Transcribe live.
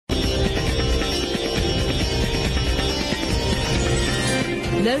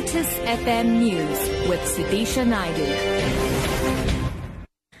Lotus FM News with Sudisha Naidu.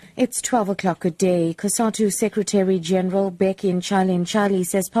 It's 12 o'clock. Good day. COSATU Secretary General Becky Nchali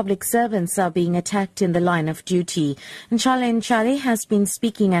says public servants are being attacked in the line of duty. Nchali has been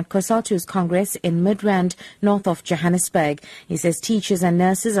speaking at COSATU's Congress in Midrand, north of Johannesburg. He says teachers and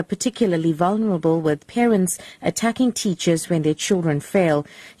nurses are particularly vulnerable, with parents attacking teachers when their children fail.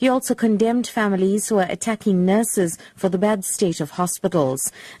 He also condemned families who are attacking nurses for the bad state of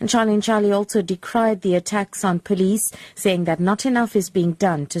hospitals. Nchali also decried the attacks on police, saying that not enough is being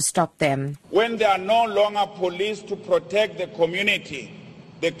done to stop them. When there are no longer police to protect the community,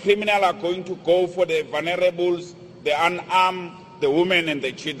 the criminals are going to go for the vulnerables, the unarmed, the women and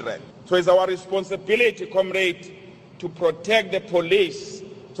the children. So it's our responsibility, comrade, to protect the police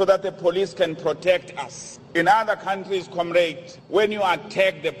so that the police can protect us. In other countries, comrade, when you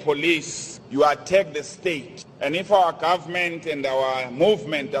attack the police, you attack the state. And if our government and our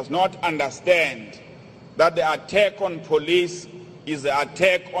movement does not understand that the attack on police is the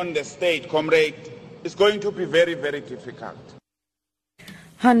attack on the state, comrade, it's going to be very, very difficult.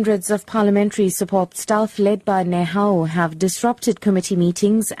 Hundreds of parliamentary support staff led by Nehau have disrupted committee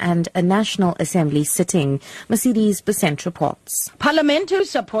meetings and a National Assembly sitting. Mercedes Besent reports. Parliamentary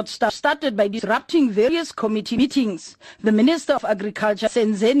support staff started by disrupting various committee meetings. The Minister of Agriculture,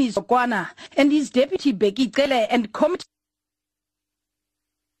 Senzeni Zokwana, and his deputy, Becky Cele, and committee.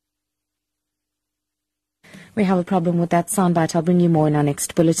 We have a problem with that soundbite. I'll bring you more in our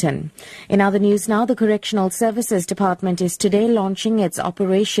next bulletin. In other news now, the Correctional Services Department is today launching its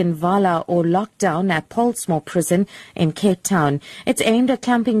Operation Vala or lockdown at Pollsmoor Prison in Cape Town. It's aimed at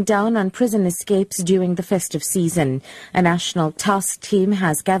clamping down on prison escapes during the festive season. A national task team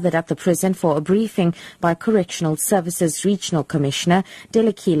has gathered at the prison for a briefing by Correctional Services Regional Commissioner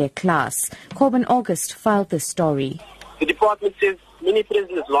Delekile Klaas. Corbin August filed this story. The department says many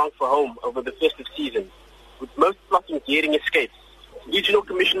prisoners long for home over the festive season, with most plotting daring escapes. Regional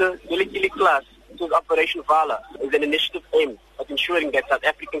Commissioner Delekile Klaas says Operation Vala is an initiative aimed at ensuring that South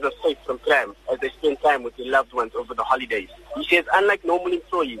Africans are safe from crime as they spend time with their loved ones over the holidays. He says unlike normal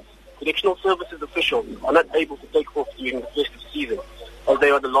employees, correctional services officials are not able to take off during the festive season, as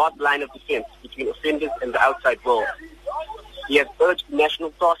they are the last line of defense between offenders and the outside world. He has urged the National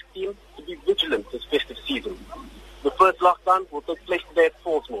Task Team to be vigilant this festive season. The first lockdown will take place today at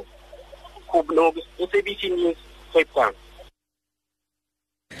Pollsmoor. Corbin August, SABC News, Cape Town.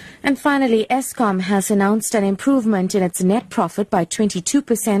 And finally, Eskom has announced an improvement in its net profit by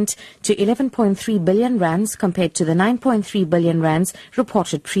 22% to 11.3 billion rands compared to the 9.3 billion rands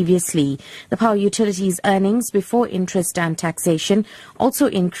reported previously. The power utility's earnings before interest and taxation also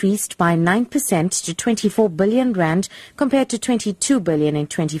increased by 9% to 24 billion rand compared to 22 billion in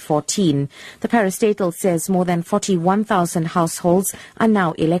 2014. The parastatal says more than 41,000 households are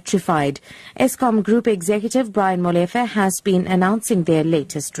now electrified. Eskom Group Executive Brian Molefe has been announcing their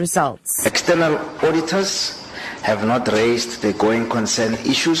latest results. External auditors have not raised the going concern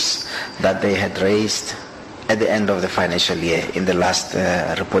issues that they had raised at the end of the financial year in the last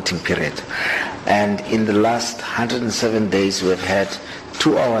reporting period. And in the last 107 days, we've had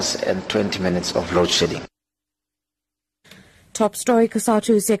 2 hours and 20 minutes of load shedding. Top story,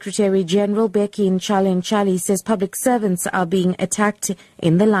 COSATU Secretary General Becky Nchali says public servants are being attacked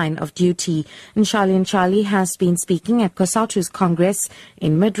in the line of duty. Nchali has been speaking at COSATU's Congress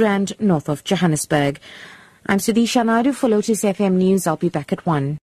in Midrand, north of Johannesburg. I'm Sudisha Naidu for Lotus FM News. I'll be back at 1.